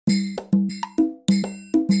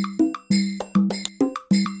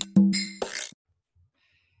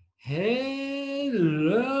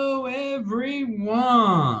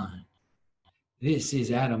This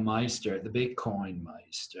is Adam Meister, the Bitcoin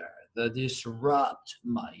Meister, the Disrupt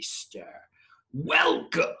Meister.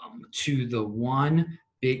 Welcome to the One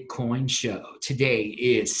Bitcoin Show. Today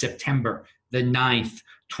is September the 9th,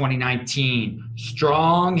 2019.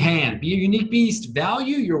 Strong hand, be a unique beast,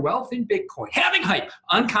 value your wealth in Bitcoin. Having hype,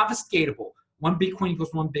 unconfiscatable. One Bitcoin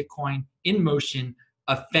equals one Bitcoin, in motion,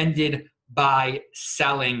 offended by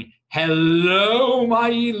selling. Hello, my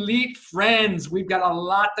elite friends. We've got a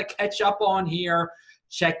lot to catch up on here.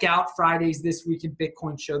 Check out Friday's This Week in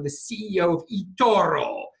Bitcoin show. The CEO of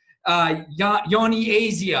eToro, Yoni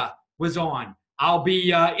Asia, was on. I'll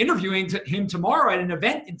be interviewing him tomorrow at an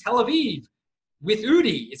event in Tel Aviv with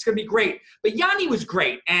Udi. It's going to be great. But Yanni was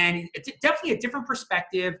great, and it's definitely a different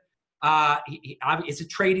perspective. It's a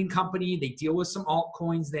trading company. They deal with some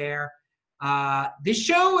altcoins there. This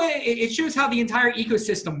show, it shows how the entire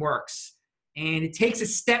ecosystem works, and it takes a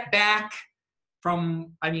step back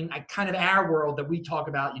from, kind of our world that we talk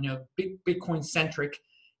about, Bitcoin centric.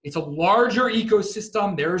 It's a larger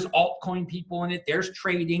ecosystem. There's altcoin people in it. There's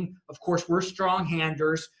trading. Of course, we're strong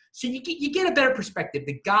handers. So you get a better perspective.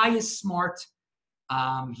 The guy is smart.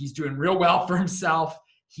 He's doing real well for himself.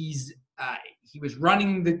 He was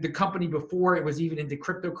running the company before it was even into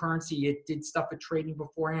cryptocurrency. It did stuff with trading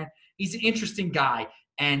beforehand. He's an interesting guy,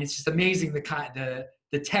 and it's just amazing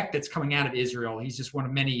the tech that's coming out of Israel. He's just one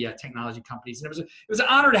of many technology companies, and it was an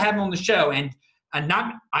honor to have him on the show. And I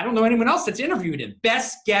don't know anyone else that's interviewed him.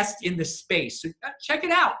 Best guest in the space. So check it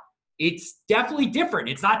out. It's definitely different.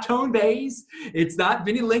 It's not Tone Bays. It's not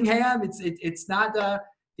Vinnie Lingham. It's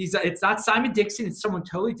not Simon Dixon. It's someone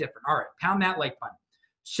totally different. All right, pound that like button.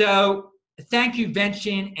 So thank you,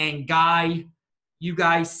 Vention and Guy. You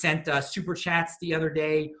guys sent super chats the other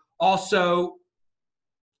day. Also,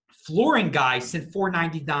 Flooring Guy sent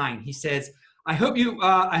 $4.99. He says, I hope you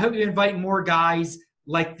invite more guys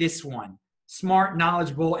like this one. Smart,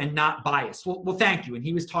 knowledgeable, and not biased. Well, thank you. And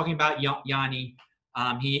he was talking about Yanni.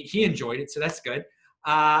 He enjoyed it, so that's good.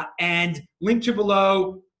 And linked to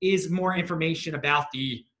below is more information about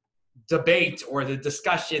the debate or the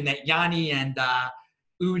discussion that Yanni and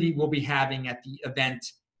Udi will be having at the event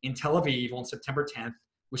in Tel Aviv on September 10th,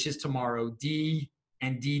 which is tomorrow. D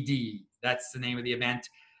and DD. That's the name of the event.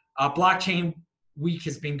 Blockchain Week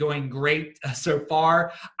has been going great so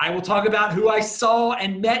far. I will talk about who I saw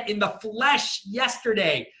and met in the flesh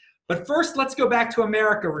yesterday. But first, let's go back to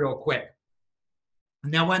America real quick.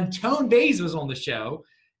 Now, when Tone Bays was on the show,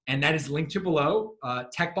 and that is linked to below,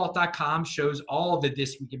 techbalt.com shows all of the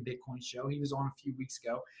This Week in Bitcoin show. He was on a few weeks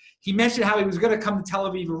ago. He mentioned how he was going to come to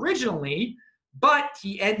Tel Aviv originally, but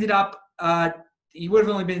he ended up, he would have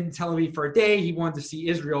only been in Tel Aviv for a day. He wanted to see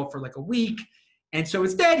Israel for like a week. And so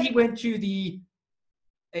instead, he went to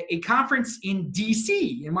a conference in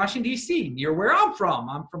D.C., in Washington, D.C., near where I'm from.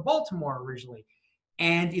 I'm from Baltimore originally.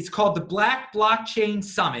 And it's called the Black Blockchain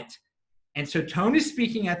Summit. And so Tone is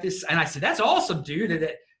speaking at this, and I said, that's awesome, dude.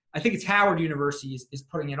 I think it's Howard University is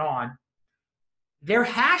putting it on. Their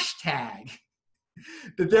hashtag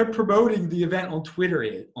that they're promoting the event on Twitter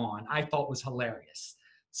I thought was hilarious.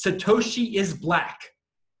 Satoshi is black.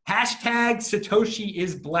 Hashtag Satoshi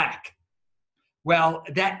is black. Well,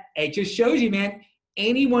 it just shows you, man,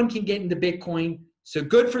 anyone can get into Bitcoin. So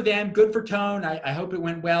good for them, good for Tone. I hope it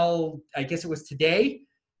went well. I guess it was today.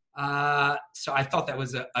 So I thought that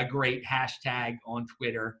was a great hashtag on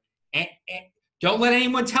Twitter. And don't let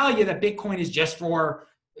anyone tell you that Bitcoin is just for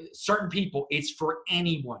certain people. It's for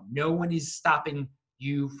anyone. No one is stopping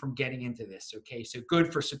you from getting into this, okay? So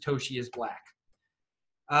good for Satoshi is black.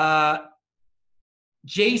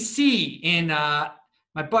 JC,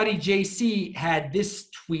 my buddy JC had this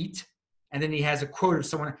tweet, and then he has a quote of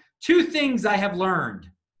someone. 2 things I have learned.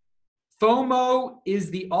 FOMO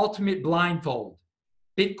is the ultimate blindfold.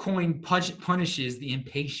 Bitcoin punishes the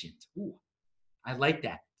impatient. Ooh, I like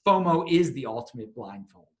that. FOMO is the ultimate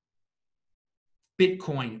blindfold.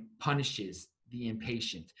 Bitcoin punishes the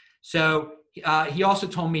impatient. So he also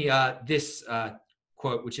told me this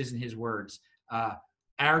quote, which isn't his words.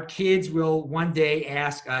 Our kids will one day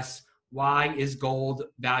ask us, why is gold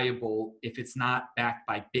valuable if it's not backed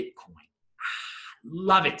by Bitcoin?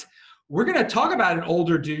 Love it. We're going to talk about an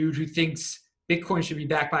older dude who thinks Bitcoin should be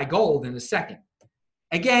backed by gold in a second.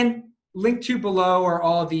 Again, linked to below are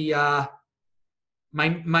all the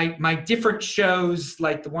my different shows,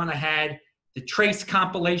 like the one I had, the Trace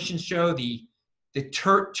compilation show, the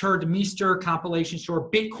Turd-Meester compilation show.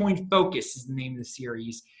 Bitcoin Focus is the name of the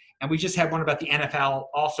series. And we just had one about the NFL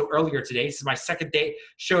also earlier today. This is my second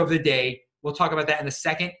show of the day. We'll talk about that in a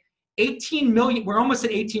second. 18 million, we're almost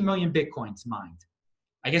at 18 million Bitcoins mined.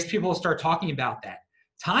 I guess people will start talking about that.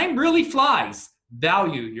 Time really flies.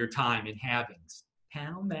 value your time in halvings.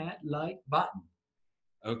 Pound that like button.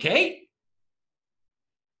 Okay.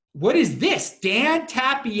 What is this? Dan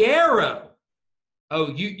Tapiero.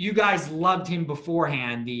 Oh, you guys loved him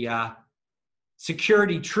beforehand, the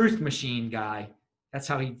security truth machine guy. That's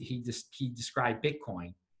how he described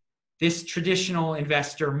Bitcoin. This traditional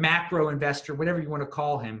investor, macro investor, whatever you want to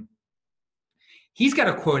call him, he's got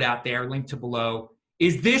a quote out there linked to below.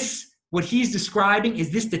 Is this what he's describing?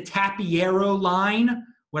 Is this the Tapiero line,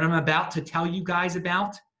 what I'm about to tell you guys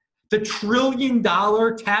about? The $1 trillion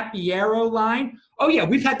Tapiero line? Oh yeah,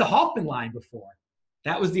 we've had the Hoffman line before.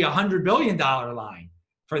 That was the $100 billion line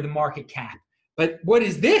for the market cap. But what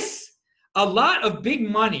is this? A lot of big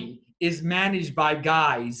money is managed by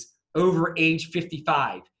guys over age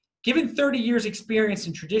 55. Given 30 years experience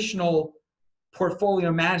in traditional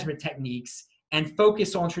portfolio management techniques and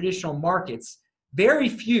focus on traditional markets, very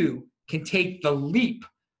few can take the leap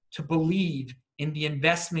to believe in the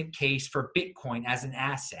investment case for Bitcoin as an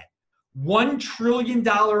asset. $1 trillion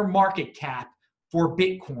market cap for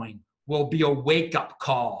Bitcoin will be a wake-up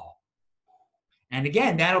call. And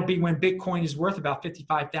again, that'll be when Bitcoin is worth about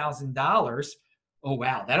 $55,000. Oh,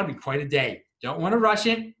 wow, that'll be quite a day. Don't want to rush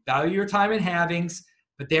it. Value your time in halvings.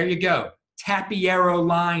 But there you go. Tapiero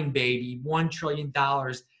line, baby. $1 trillion.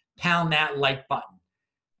 Pound that like button.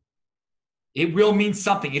 It will mean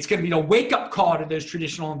something. It's going to be a wake-up call to those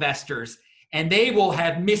traditional investors. And they will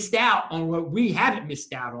have missed out on what we haven't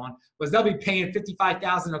missed out on, was they'll be paying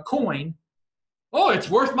 $55,000 a coin. Oh, it's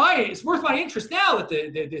worth my interest now that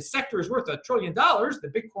the sector is worth $1 trillion.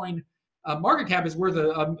 The Bitcoin market cap is worth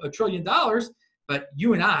 $1 trillion. But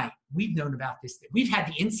you and I, we've known about this. We've had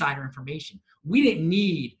the insider information. We didn't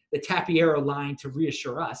need the Tapiero line to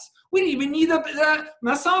reassure us. We didn't even need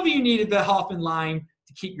now some of you needed the Hoffman line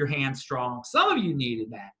to keep your hands strong. Some of you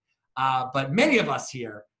needed that. But many of us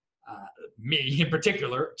here, me in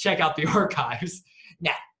particular, check out the archives.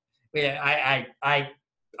 Now,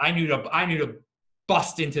 I knew to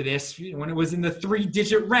bust into this when it was in the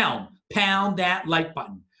 3-digit realm. Pound that like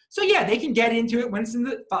button. So yeah, they can get into it when it's in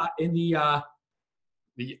the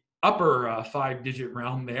upper 5-digit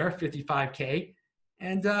realm there, 55K.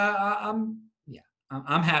 And I'm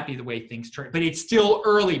happy the way things trade. But it's still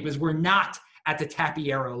early because we're not at the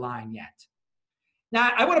Tapiero line yet.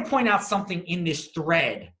 Now, I want to point out something in this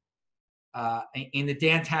thread, in the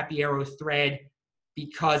Dan Tapiero thread,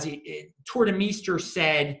 because Tortemeister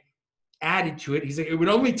said, added to it, he said it would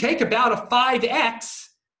only take about a 5x.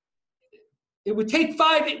 It would take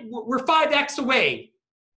we're 5x away.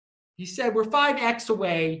 He said we're 5x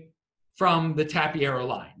away from the Tapiero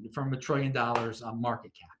line, from $1 trillion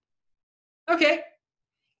market cap. Okay.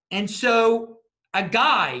 And so a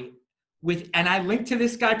guy and I linked to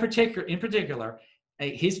this guy in particular,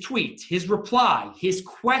 his tweet, his reply, his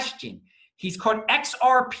question. He's called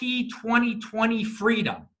XRP 2020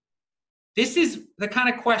 Freedom. This is the kind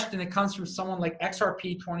of question that comes from someone like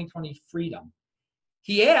XRP 2020 Freedom.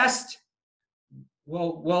 He asked,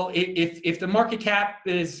 well, if the market cap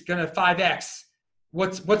is going to 5x,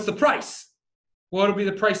 what's the price? What will be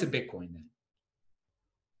the price of Bitcoin then?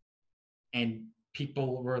 And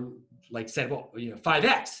people were said, well,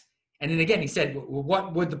 5x. And then again, he said, well,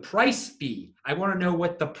 what would the price be? I want to know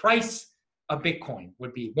what the price of Bitcoin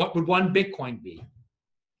would be. What would one Bitcoin be?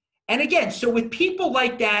 And again, so with people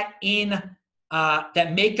like that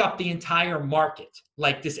that make up the entire market,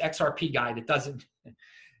 like this XRP guy that doesn't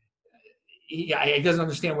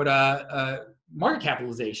understand what a market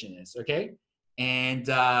capitalization is, okay? And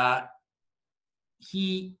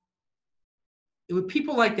with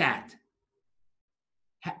people like that,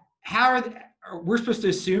 we're supposed to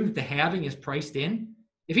assume that the halving is priced in?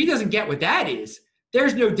 If he doesn't get what that is,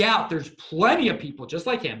 there's no doubt there's plenty of people just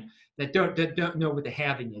like him that don't know what the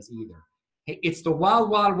halving is either. It's the wild,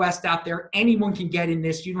 wild west out there. Anyone can get in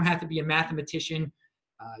this. You don't have to be a mathematician.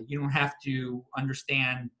 You don't have to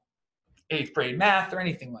understand 8th grade math or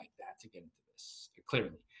anything like that to get into this,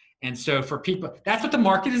 clearly. And so for people, that's what the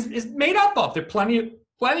market is made up of. There are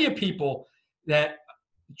plenty of people that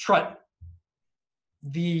try.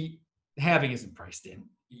 The halving isn't priced in.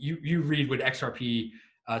 You read what XRP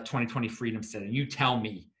 2020 Freedom said, and you tell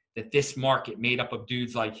me that this market made up of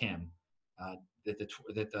dudes like him, that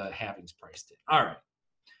the halving's priced in. All right.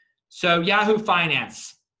 So Yahoo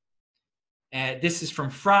Finance. This is from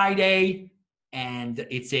Friday, and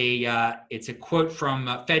it's a quote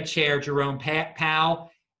from Fed Chair Jerome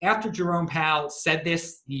Powell. After Jerome Powell said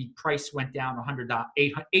this, the price went down $800.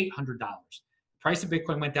 Price of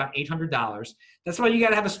Bitcoin went down $800. That's why you got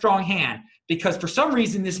to have a strong hand, because for some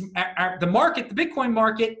reason the Bitcoin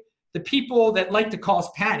market, the people that like to cause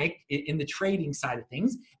panic in the trading side of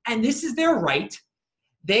things, and this is their right,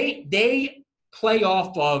 they play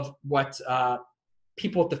off of what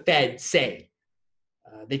people at the Fed say.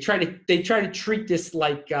 They try to treat this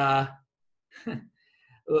like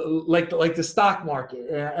like the stock market.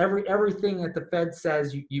 Everything that the Fed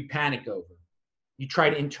says, you panic over. You try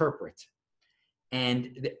to interpret.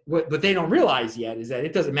 And what they don't realize yet is that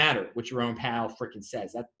it doesn't matter what Jerome Powell freaking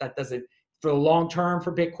says. That doesn't, for the long term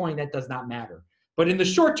for Bitcoin, that does not matter. But in the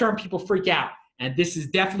short term, people freak out. And this is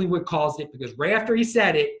definitely what caused it, because right after he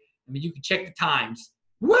said it, I mean, you can check the times.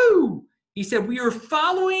 Woo! He said, we are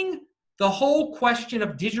following the whole question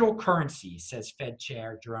of digital currency, says Fed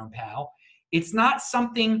Chair Jerome Powell. It's not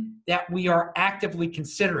something that we are actively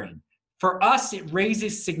considering. For us, it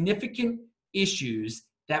raises significant issues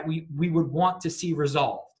that we would want to see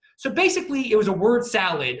resolved. So basically, it was a word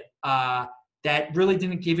salad that really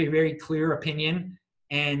didn't give a very clear opinion,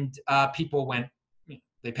 and people went,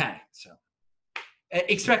 they panicked. So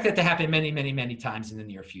expect that to happen many, many, many times in the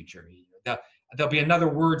near future. There'll be another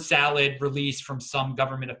word salad released from some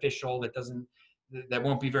government official that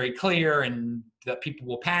won't be very clear, and that people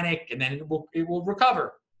will panic, and then it will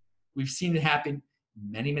recover. We've seen it happen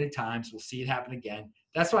many, many times. We'll see it happen again.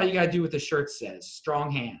 That's why you got to do what the shirt says.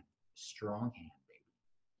 Strong hand, baby.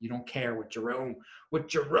 You don't care what Jerome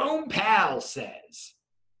Powell says.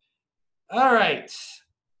 All right.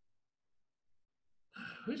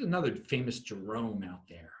 Who's another famous Jerome out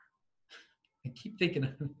there? I keep thinking of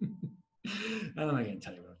I'm not going to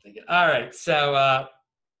tell you what I'm thinking. All right. So, I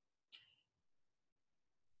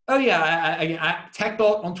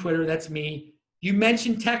TechBalt on Twitter. That's me. You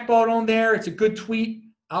mentioned TechBalt on there. It's a good tweet.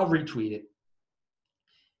 I'll retweet it.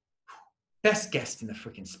 Best guest in the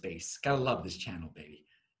freaking space. Gotta love this channel, baby.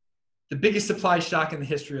 The biggest supply shock in the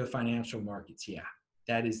history of financial markets. Yeah,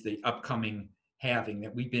 that is the upcoming halving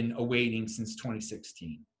that we've been awaiting since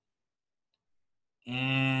 2016.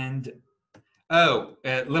 And, a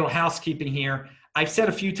little housekeeping here. I've said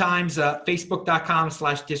a few times,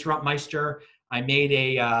 facebook.com/disruptmeister. I made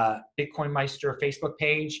a Bitcoin Meister Facebook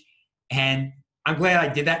page, and I'm glad I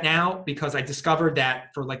did that now, because I discovered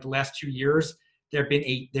that for like the last 2 years,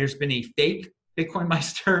 there's been a fake Bitcoin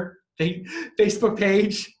Meister Facebook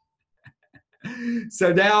page.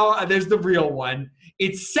 So now there's the real one.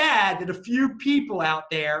 It's sad that a few people out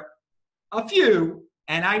there,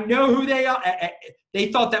 and I know who they are, they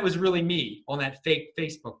thought that was really me on that fake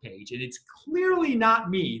Facebook page. And it's clearly not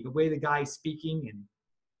me, the way the guy's speaking and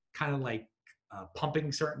kind of like pumping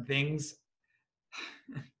certain things.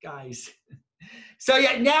 Guys. So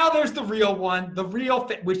yeah, now there's the real one,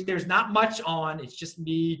 which there's not much on. It's just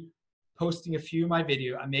me posting a few of my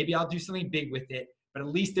video. Maybe I'll do something big with it, but at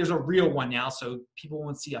least there's a real one now, so people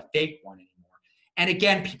won't see a fake one anymore. And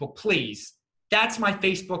again, people, please, that's my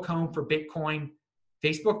Facebook home for Bitcoin,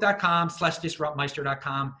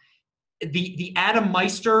 facebook.com/disruptmeister.com. The Adam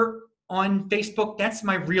Meister on Facebook, that's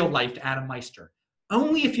my real life Adam Meister.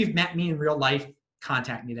 Only if you've met me in real life,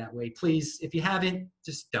 contact me that way. Please, if you haven't,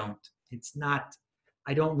 just don't. It's not,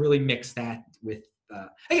 I don't really mix that with,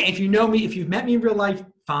 again, if you know me, if you've met me in real life,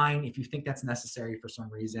 fine. If you think that's necessary for some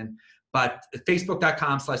reason, but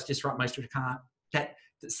facebook.com/disruptmeister,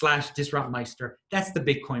 that's the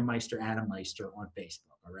Bitcoin Meister, Adam Meister on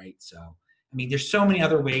Facebook. All right. So, I mean, there's so many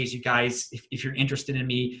other ways, you guys, if you're interested in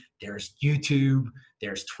me, there's YouTube,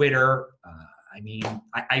 there's Twitter. I mean,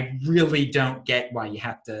 I really don't get why you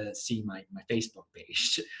have to see my Facebook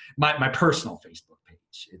page, my personal Facebook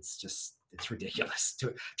page. It's just, it's ridiculous.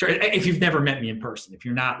 If you've never met me in person, if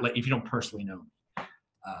you don't personally know me.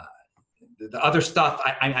 The other stuff,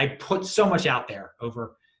 I put so much out there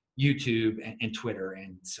over YouTube and Twitter.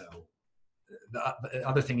 And so the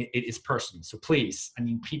other thing, it is personal. So please, I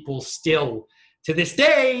mean, people still, to this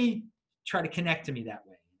day, try to connect to me that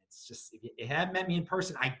way. It's just, if you haven't met me in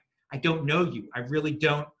person, I don't know you. I really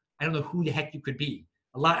don't. I don't know who the heck you could be.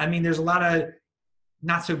 There's a lot of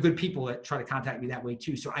not so good people that try to contact me that way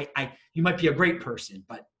too. So you might be a great person,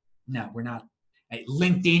 but no, we're not.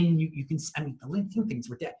 LinkedIn, you can, the LinkedIn things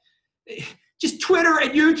were dead. Just Twitter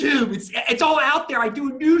and YouTube. It's all out there. I do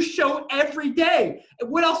a news show every day.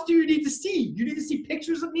 What else do you need to see? You need to see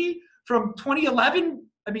pictures of me from 2011.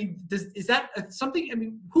 I mean, is that something? I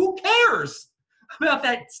mean, who cares about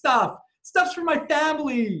that stuff? Stuff's for my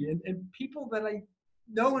family and people that I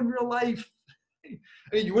know in real life. I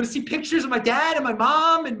mean, you want to see pictures of my dad and my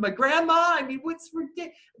mom and my grandma? I mean, what's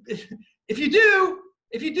ridiculous? If you do,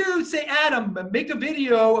 say, Adam, make a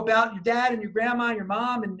video about your dad and your grandma and your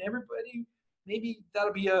mom and everybody. Maybe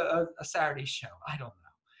that'll be a Saturday show. I don't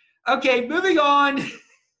know. Okay, moving on.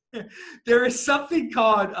 There is something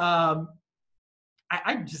called, I'm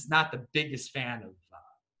just not the biggest fan of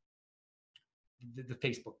the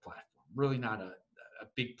Facebook platform. Really not a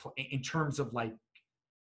big in terms of like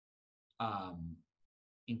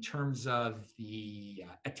in terms of the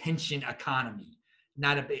attention economy,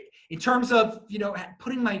 not a big in terms of, you know,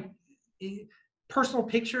 putting my personal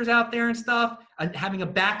pictures out there and stuff, and having a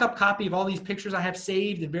backup copy of all these pictures I have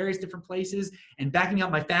saved in various different places, and backing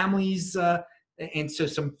up my family's and so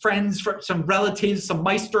some friends, some relatives, some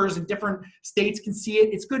meisters in different states can see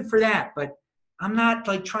it. It's good for that, but I'm not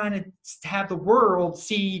like trying to have the world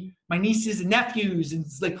see my nieces and nephews. And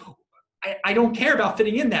it's like, I don't care about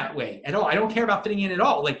fitting in that way at all. I don't care about fitting in at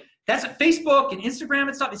all. Like, that's what Facebook and Instagram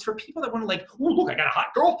and stuff. It's for people that want to like, oh, look, I got a hot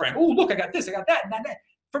girlfriend. Oh, look, I got this, I got that, and that.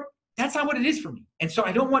 That's not what it is for me. And so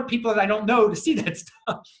I don't want people that I don't know to see that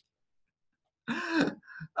stuff.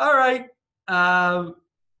 All right. I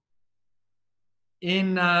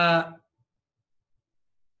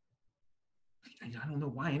don't know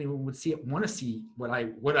why anyone would want to see what I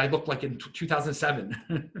looked like in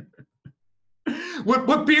 2007.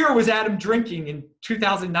 What beer was Adam drinking in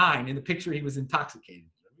 2009? In the picture, he was intoxicated.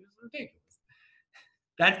 It was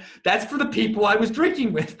ridiculous. That's for the people I was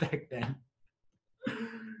drinking with back then.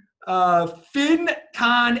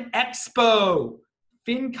 FinCon Expo.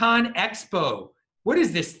 What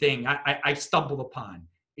is this thing I stumbled upon?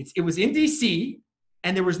 It was in DC,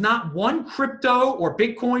 and there was not one crypto or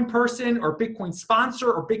Bitcoin person or Bitcoin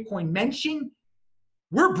sponsor or Bitcoin mention.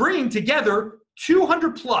 We're bringing together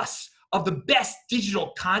 200 plus of the best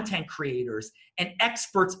digital content creators and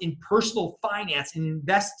experts in personal finance and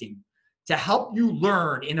investing to help you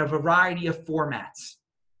learn in a variety of formats.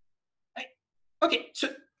 Okay, so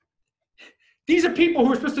these are people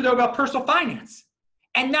who are supposed to know about personal finance,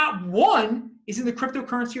 and not one is in the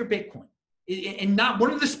cryptocurrency or Bitcoin, and not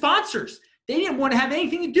one of the sponsors. They didn't want to have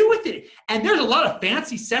anything to do with it. And there's a lot of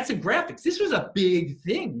fancy sets and graphics. This was a big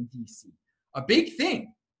thing in DC, a big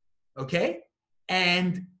thing, okay?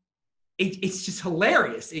 And it's just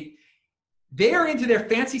hilarious. They're into their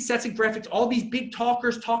fancy sets and graphics, all these big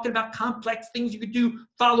talkers talking about complex things you could do,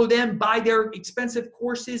 follow them, buy their expensive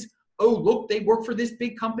courses. Oh, look, they work for this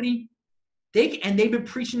big company. And they've been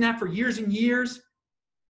preaching that for years and years.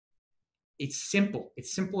 It's simple.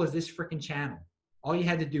 It's simple as this freaking channel. All you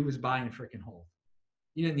had to do was buy and freaking hold.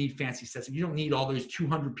 You didn't need fancy sets. You don't need all those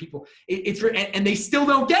 200 people. And they still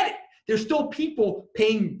don't get it. There's still people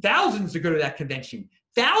paying thousands to go to that convention,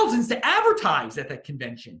 thousands to advertise at that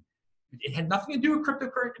convention. It had nothing to do with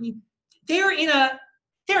cryptocurrency. I mean,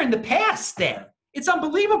 they're in the past there. It's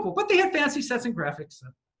unbelievable. But they had fancy sets and graphics. So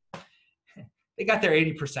they got their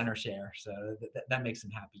 80% share, so that makes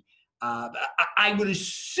them happy. I would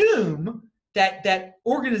assume that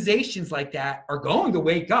organizations like that are going to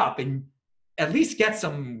wake up and at least get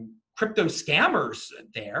some crypto scammers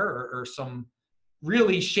there, or some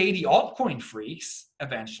really shady altcoin freaks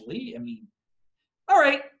eventually. I mean, all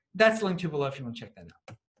right, that's linked to below if you want to check that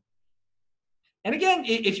out. And again,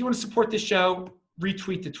 if you want to support this show,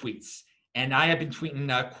 retweet the tweets. And I have been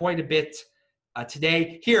tweeting quite a bit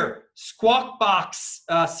today. Here, Squawk Box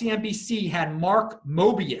CNBC had Mark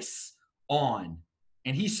Mobius on,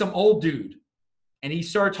 and he's some old dude. And he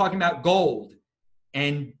started talking about gold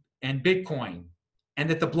and Bitcoin, and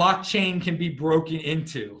that the blockchain can be broken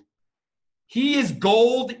into. He is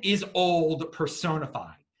gold is old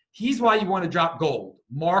personified. He's why you want to drop gold.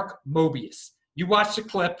 Mark Mobius. You watch the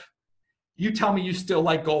clip. You tell me you still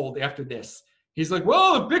like gold after this. He's like,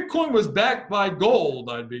 well, if Bitcoin was backed by gold,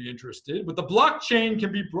 I'd be interested, but the blockchain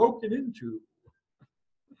can be broken into.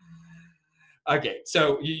 Okay,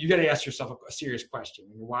 so you got to ask yourself a serious question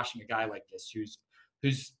when you're watching a guy like this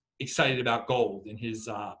who's excited about gold, and his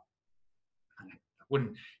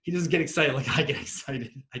he doesn't get excited like I get excited.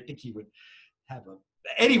 I think he would have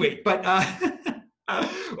anyway, but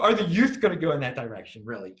are the youth going to go in that direction,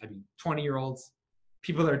 really? I mean, 20-year-olds,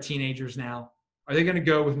 people that are teenagers now, are they going to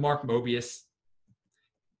go with Mark Mobius?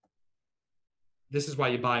 This is why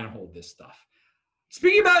you buy and hold this stuff.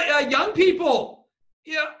 Speaking about young people,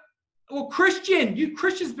 yeah. Well,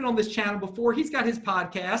 Christian's been on this channel before. He's got his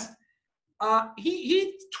podcast.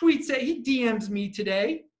 He tweets it. He DMs me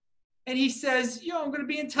today, and he says, I'm going to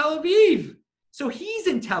be in Tel Aviv. So he's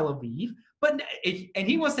in Tel Aviv, and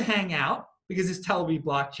he wants to hang out because it's Tel Aviv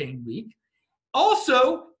Blockchain Week.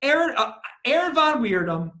 Also, Aaron Von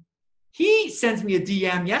Weirdum, he sends me a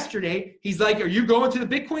DM yesterday. He's like, are you going to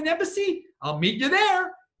the Bitcoin Embassy? I'll meet you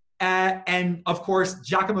there. And of course,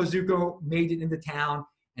 Giacomo Zucco made it into town.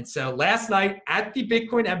 And so last night at the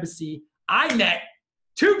Bitcoin Embassy, I met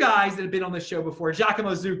two guys that have been on the show before,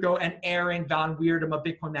 Giacomo Zucco and Aaron Von Weirdum of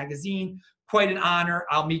Bitcoin Magazine. Quite an honor.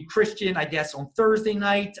 I'll meet Christian, I guess, on Thursday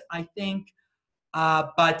night, I think.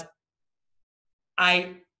 But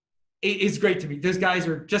I is great to me. Those guys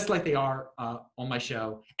are just like they are on my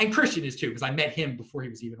show. And Christian is too, because I met him before he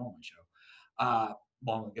was even on my show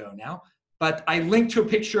long ago now. But I linked to a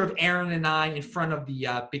picture of Aaron and I in front of the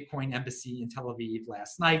Bitcoin embassy in Tel Aviv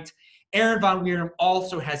last night. Aaron von Weirdum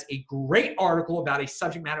also has a great article about a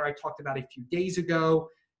subject matter I talked about a few days ago,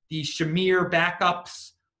 the Shamir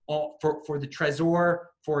backups for the Trezor,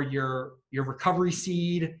 for your recovery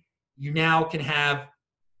seed. You now can have,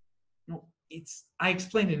 I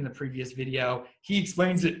explained it in the previous video. He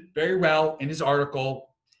explains it very well in his article.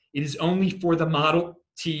 It is only for the Model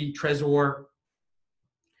T Trezor.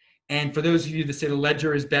 And for those of you that say the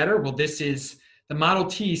Ledger is better, well, the Model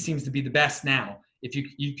T seems to be the best now. If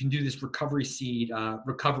you can do this recovery seed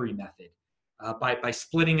recovery method by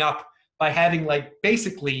splitting up, by having like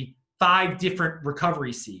basically 5 different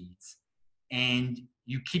recovery seeds, and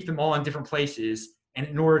you keep them all in different places. And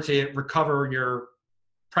in order to recover your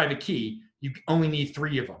private key, you only need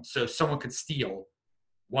 3 of them. So someone could steal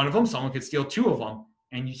 1 of them, someone could steal 2 of them,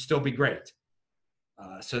 and you'd still be great.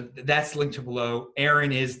 So that's linked to below.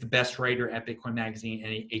 Aaron is the best writer at Bitcoin Magazine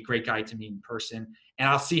and a great guy to meet in person. And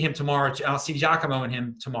I'll see him tomorrow. I'll see Giacomo and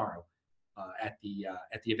him tomorrow at the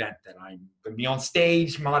event that I'm going to be on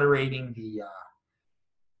stage moderating the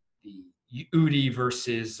Udi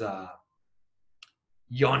versus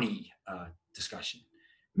Yoni discussion.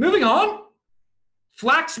 Moving on,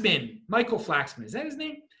 Flaxman, Michael Flaxman, is that his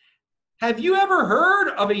name? Have you ever heard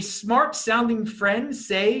of a smart-sounding friend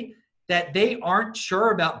say that they aren't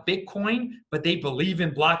sure about Bitcoin, but they believe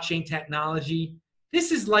in blockchain technology?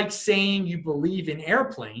 This is like saying you believe in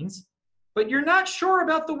airplanes, but you're not sure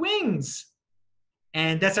about the wings.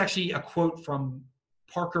 And that's actually a quote from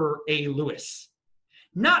Parker A. Lewis.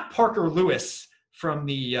 Not Parker Lewis from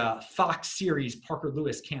the Fox series, Parker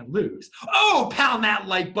Lewis Can't Lose. Oh, pound that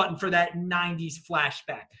like button for that 90s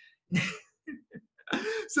flashback.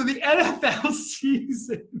 So the NFL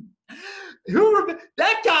season,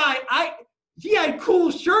 that guy, he had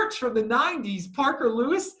cool shirts from the 90s, Parker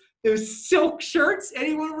Lewis, those silk shirts.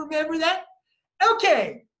 Anyone remember that?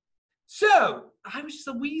 Okay, so I was just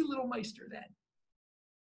a wee little meister then.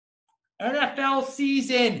 NFL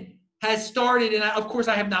season has started, and of course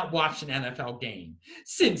I have not watched an NFL game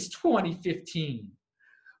since 2015.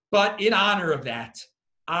 But in honor of that,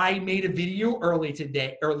 I made a video earlier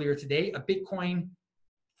today, a Bitcoin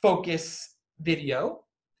focus video,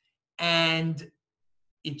 and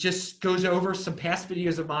it just goes over some past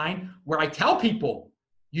videos of mine where I tell people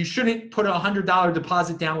you shouldn't put a $100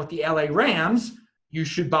 deposit down with the LA Rams. You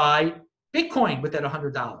should buy Bitcoin with that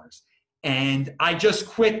 $100. And I just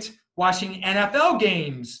quit watching NFL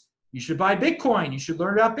games. You should buy Bitcoin. You should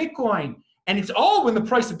learn about Bitcoin. And it's all when the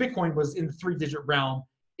price of Bitcoin was in the 3-digit realm.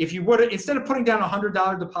 If you would have, instead of putting down a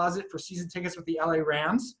 $100 deposit for season tickets with the LA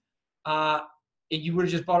Rams, you would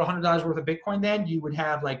have just bought $100 worth of Bitcoin then, you would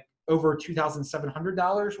have like over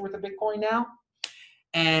 $2,700 worth of Bitcoin now.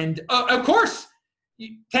 And of course,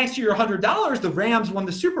 thanks to your $100, the Rams won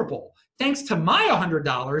the Super Bowl. Thanks to my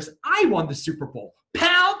 $100, I won the Super Bowl.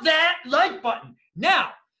 Pound that like button.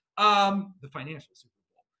 Now, the financial Super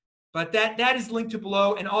Bowl. But that is linked to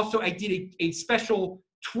below. And also I did a special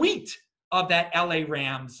tweet of that LA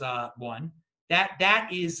Rams one. That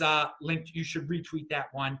is linked. You should retweet that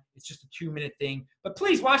one. It's just a 2-minute thing. But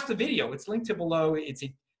please watch the video. It's linked to below. It's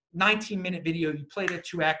a 19-minute video. You play it at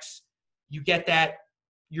 2x. You get that.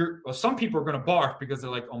 Well, some people are going to barf because they're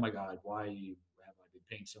like, oh my God, why have I been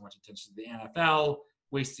paying so much attention to the NFL,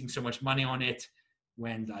 wasting so much money on it,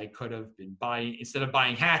 when I could have been buying, instead of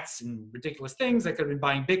buying hats and ridiculous things, I could have been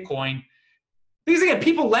buying Bitcoin. Because again,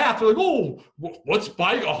 people laugh. They're like, oh, what's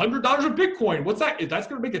buying $100 of Bitcoin? What's that? That's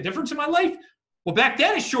going to make a difference in my life? Well, back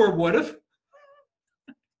then it sure would have.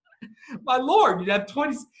 My Lord, you'd have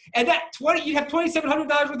you'd have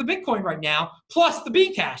 $2,700 worth of Bitcoin right now, plus the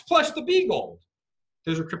B cash, plus the B gold.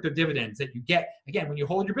 Those are crypto dividends that you get. Again, when you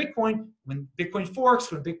hold your Bitcoin, when Bitcoin forks,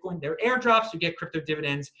 there are airdrops, you get crypto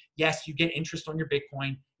dividends. Yes, you get interest on your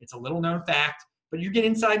Bitcoin. It's a little known fact, but you get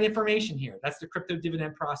inside information here. That's the crypto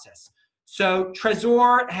dividend process. So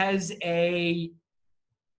Trezor has a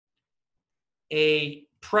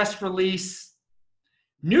press release.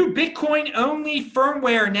 New Bitcoin-only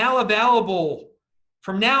firmware now available.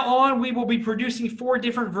 From now on, we will be producing 4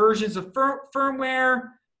 different versions of firmware,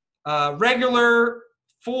 regular,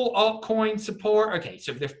 full altcoin support. Okay,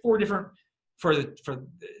 so there's 4 different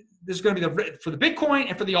this is going to be for the Bitcoin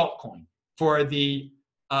and for the altcoin, for the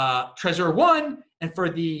Trezor 1 and for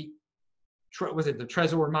the the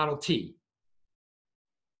Trezor Model T.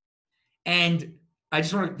 And I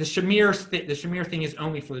just want to, the Shamir thing is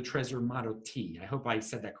only for the Trezor Model T. I hope I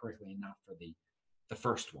said that correctly and not for the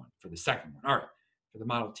first one, for the second one. All right, for the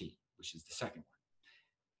Model T, which is the second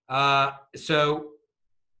one.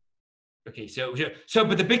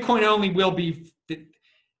 But the Bitcoin only will be.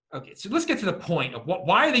 Okay, so let's get to the point of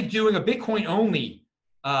why are they doing a Bitcoin only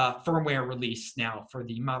firmware release now for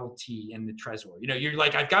the Model T and the Trezor? You're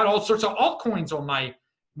like, I've got all sorts of altcoins on my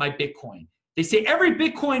Bitcoin. They say every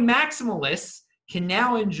Bitcoin maximalist can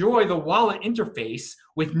now enjoy the wallet interface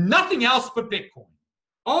with nothing else but Bitcoin.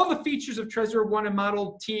 All the features of Trezor 1 and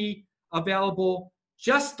Model T available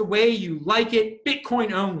just the way you like it,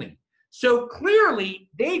 Bitcoin only. So clearly,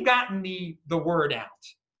 they've gotten the word out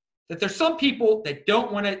that there's some people that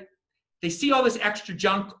don't want to, they see all this extra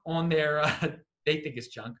junk on their, they think it's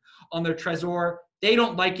junk, on their Trezor. They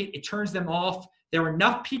don't like it. It turns them off. There are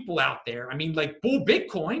enough people out there. I mean, like Bull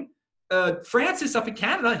Bitcoin, Francis up in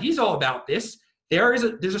Canada, he's all about this. There's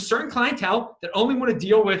a certain clientele that only want to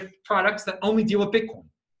deal with products that only deal with Bitcoin.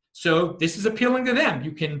 So this is appealing to them.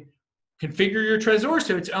 You can configure your Trezor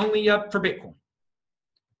so it's only up for Bitcoin.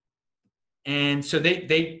 And so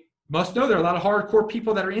they must know there are a lot of hardcore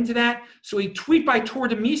people that are into that. So a tweet by Tor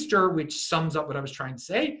de Meester, which sums up what I was trying to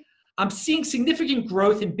say. I'm seeing significant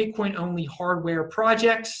growth in Bitcoin-only hardware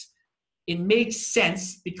projects. It makes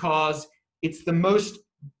sense because it's the most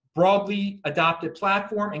broadly adopted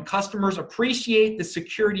platform and customers appreciate the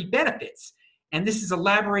security benefits. And this is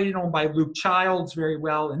elaborated on by Luke Childs very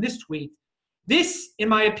well in this tweet. This, in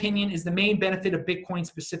my opinion, is the main benefit of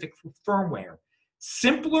Bitcoin-specific firmware.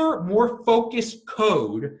 Simpler, more focused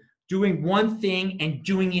code doing one thing and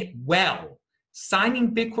doing it well.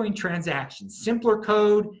 Signing Bitcoin transactions. Simpler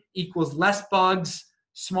code equals less bugs,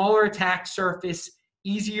 smaller attack surface,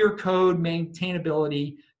 easier code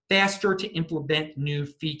maintainability, faster to implement new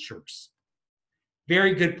features.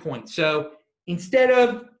 Very good point. So instead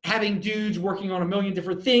of having dudes working on a million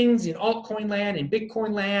different things in altcoin land and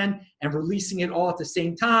Bitcoin land and releasing it all at the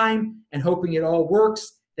same time and hoping it all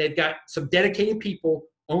works, they've got some dedicated people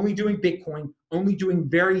only doing Bitcoin, only doing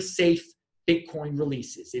very safe Bitcoin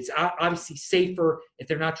releases. It's obviously safer if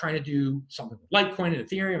they're not trying to do something with Litecoin and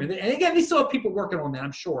Ethereum. And again, they still have people working on that,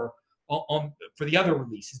 I'm sure, for the other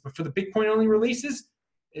releases. But for the Bitcoin-only releases,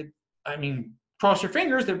 cross your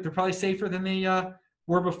fingers, they're probably safer than they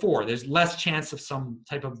were before. There's less chance of some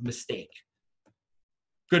type of mistake.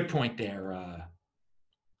 Good point there.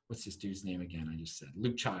 What's this dude's name again? I just said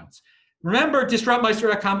Luke Childs. Remember,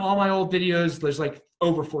 disruptmeister.com, all my old videos, there's like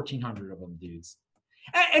over 1,400 of them, dudes.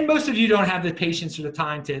 And most of you don't have the patience or the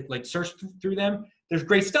time to like search through them. There's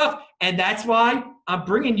great stuff. And that's why I'm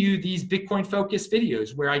bringing you these Bitcoin-focused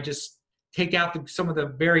videos where I just take out some of the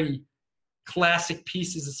very classic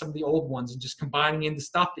pieces of some of the old ones and just combining into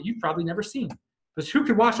stuff that you've probably never seen. Because who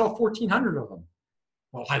could watch all 1,400 of them?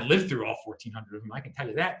 Well, I lived through all 1,400 of them, I can tell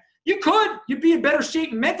you that. You could. You'd be in better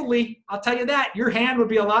shape mentally, I'll tell you that. Your hand would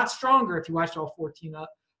be a lot stronger if you watched all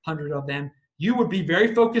 1,400 of them. You would be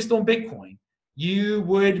very focused on Bitcoin. You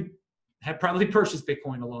would have probably purchased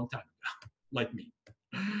Bitcoin a long time ago, like me.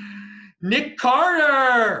 Nick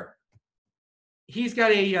Carter. He's got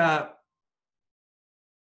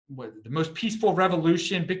the most peaceful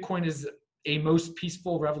revolution. Bitcoin is a most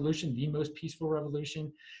peaceful revolution, the most peaceful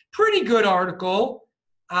revolution. Pretty good article.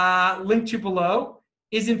 Link to below.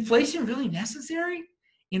 Is inflation really necessary?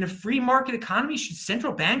 In a free market economy, should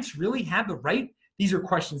central banks really have the right? These are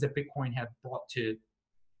questions that Bitcoin have brought to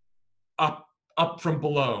up from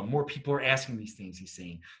below. More people are asking these things, he's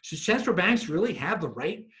saying. Should central banks really have the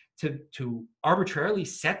right to arbitrarily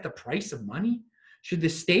set the price of money? Should the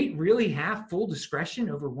state really have full discretion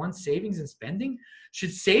over one's savings and spending?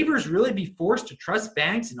 Should savers really be forced to trust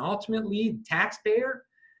banks and ultimately the taxpayer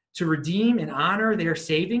to redeem and honor their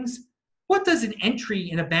savings? What does an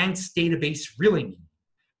entry in a bank's database really mean?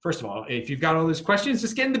 First of all, if you've got all those questions,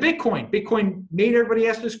 just get into Bitcoin. Bitcoin made everybody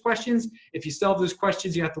ask those questions. If you still have those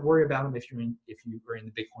questions, you have to worry about them if you are in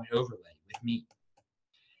the Bitcoin overlay with me.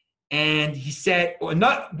 And he said,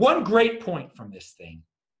 one great point from this thing.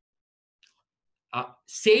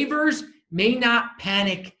 Savers may not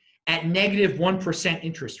panic at negative 1%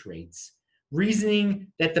 interest rates, reasoning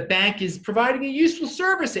that the bank is providing a useful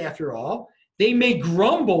service after all. They may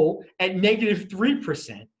grumble at negative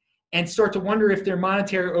 3% and start to wonder if their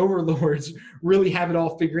monetary overlords really have it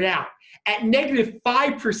all figured out. At negative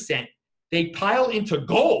 5%, they pile into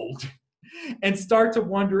gold and start to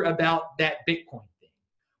wonder about that Bitcoin thing.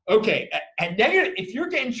 Okay, if you're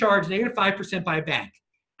getting charged negative 5% by a bank,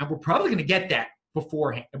 and we're probably going to get that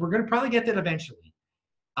beforehand, and we're going to probably get that eventually.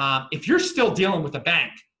 If you're still dealing with a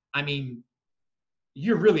bank, I mean,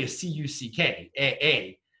 you're really a CUCK,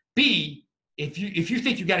 A. B, if you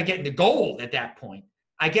think you got to get into gold at that point,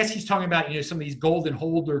 I guess he's talking about some of these golden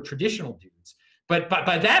holder traditional dudes. But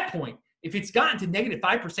by that point, if it's gotten to negative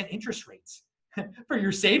 5% interest rates for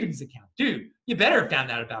your savings account, dude, you better have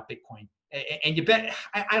found out about Bitcoin. And you bet,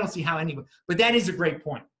 I don't see how anyone, but that is a great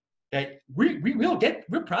point. That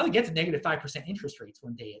we'll probably get to negative 5% interest rates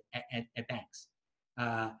one day at banks.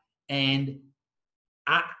 And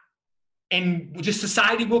just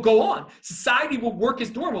society will go on. Society will work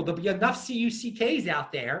as normal. There'll be enough CUCKs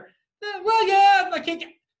out there. Well, yeah, I can't get.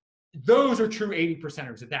 Those are true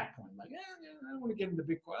 80%ers at that point. Like, I don't want to get into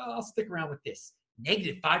Bitcoin. I'll stick around with this.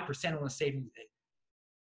 Negative 5% on a savings.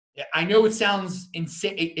 I know it sounds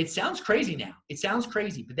insane. It sounds crazy now. It sounds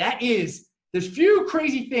crazy, but there's few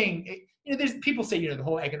crazy things. There's people say, the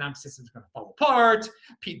whole economic system is going to fall apart.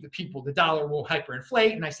 The dollar will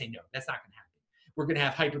hyperinflate. And I say, no, that's not going to happen. We're going to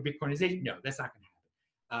have hyper Bitcoinization. No, that's not going to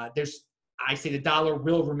happen. I say the dollar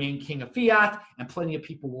will remain king of fiat, and plenty of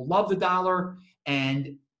people will love the dollar.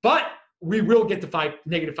 But we will get to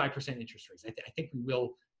negative 5% interest rates. I think we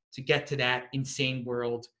will, to get to that insane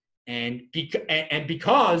world. And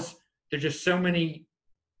because there's just so many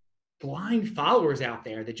blind followers out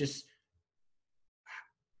there that just,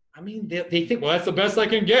 they think, well, that's the best I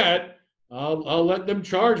can get. I'll let them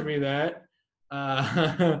charge me that.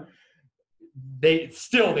 They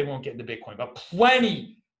won't get into Bitcoin, but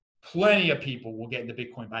plenty of people will get into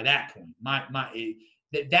Bitcoin by that point.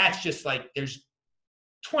 That's just like, there's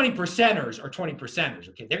 20%ers or 20%ers.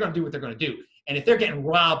 Okay, they're going to do what they're going to do, and if they're getting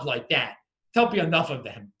robbed like that, there'll be enough of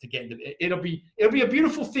them to get into it. It'll be a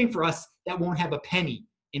beautiful thing for us that won't have a penny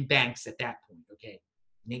in banks at that point. Okay,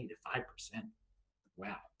 negative 5%.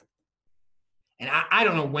 Wow. And I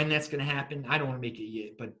don't know when that's going to happen. I don't want to make it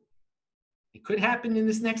yet, but it could happen in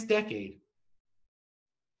this next decade.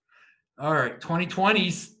 All right,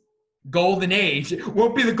 2020's golden age. It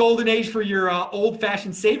won't be the golden age for your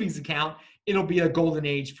old-fashioned savings account. It'll be a golden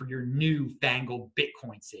age for your new-fangled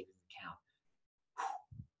Bitcoin savings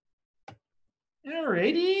account. All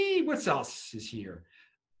righty, what else is here?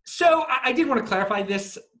 So I did want to clarify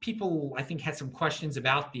this. People, I think, had some questions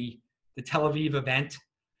about the Tel Aviv event.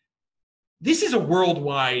 This is a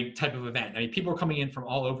worldwide type of event. People are coming in from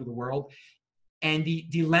all over the world. And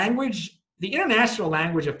the language, the international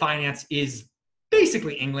language of finance is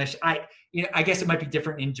basically English. I guess it might be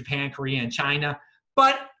different in Japan, Korea, and China.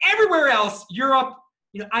 But everywhere else, Europe,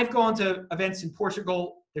 I've gone to events in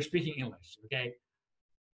Portugal. They're speaking English, okay?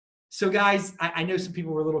 So guys, I know some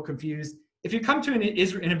people were a little confused. If you come to an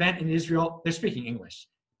event in Israel, they're speaking English.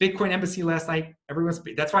 Bitcoin Embassy last night,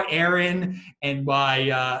 that's why Aaron and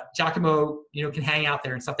why Giacomo, can hang out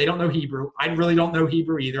there and stuff. They don't know Hebrew. I really don't know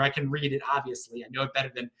Hebrew either. I can read it, obviously. I know it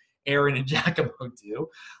better than Aaron and Giacomo do.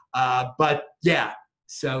 But yeah,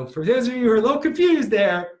 so for those of you who are a little confused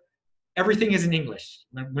there, everything is in English.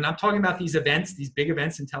 When I'm talking about these events, these big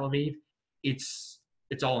events in Tel Aviv, it's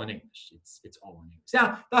all in English. It's all in English.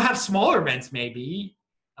 Now, they'll have smaller events maybe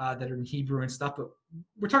that are in Hebrew and stuff, but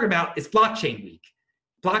we're talking about, it's Blockchain Week.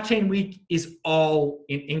 Blockchain Week is all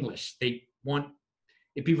in English. It'd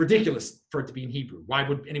be ridiculous for it to be in Hebrew. Why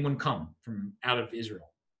would anyone come from out of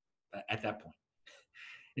Israel at that point?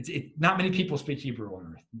 Not many people speak Hebrew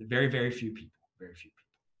on earth. Very, very few people. Very few people.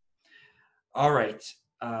 All right.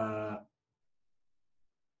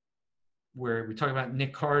 Where we talk about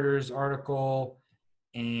Nick Carter's article,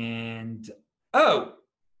 and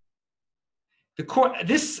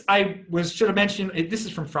this should have mentioned. This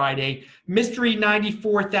is from Friday. Mystery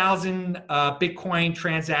 94,000 Bitcoin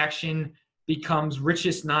transaction becomes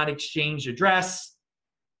richest non-exchange address.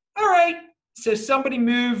 All right. So somebody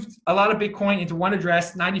moved a lot of Bitcoin into one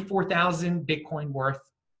address, 94,000 Bitcoin worth.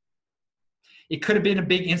 It could have been a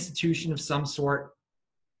big institution of some sort.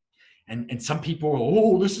 And some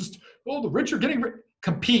people, the rich are getting rich.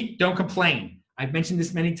 Compete, don't complain. I've mentioned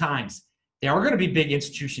this many times. There are going to be big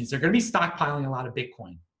institutions. They're going to be stockpiling a lot of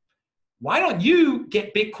Bitcoin. Why don't you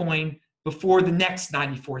get Bitcoin before the next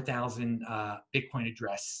 94,000 Bitcoin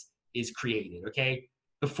address is created, okay?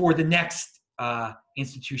 Before the next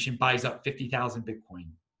institution buys up 50,000 Bitcoin.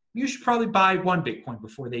 You should probably buy one Bitcoin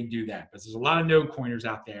before they do that, because there's a lot of no coiners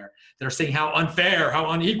out there that are saying how unfair, how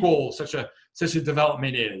unequal such a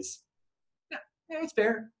development is. Yeah, it's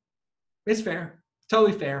fair. It's fair.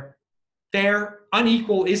 Totally fair. Fair,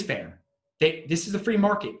 unequal is fair. This is a free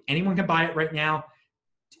market. Anyone can buy it right now.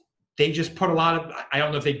 They just put a lot of, I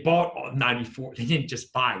don't know if they bought 94. They didn't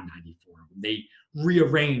just buy 94. They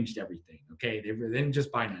rearranged everything, okay? They didn't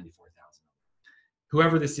just buy 94,000.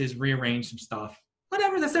 Whoever this is rearranged some stuff.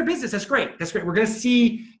 Whatever, that's their business. That's great. That's great. We're going to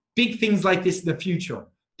see big things like this in the future.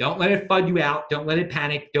 Don't let it FUD you out. Don't let it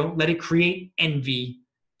panic. Don't let it create envy.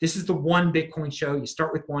 This is the one Bitcoin show. You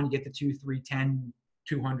start with one, you get to 2, 3, 10,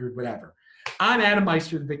 200, whatever. I'm Adam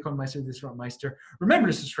Meister, the Bitcoin Meister, the Disrupt Meister. Remember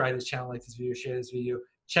to subscribe to this channel, like this video, share this video.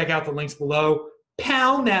 Check out the links below.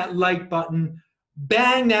 Pound that like button.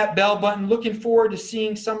 Bang that bell button. Looking forward to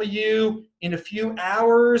seeing some of you in a few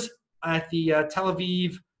hours at the Tel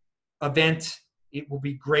Aviv event. It will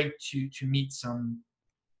be great to meet some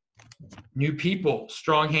new people.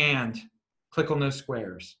 Strong hand. Click on those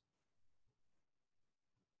squares.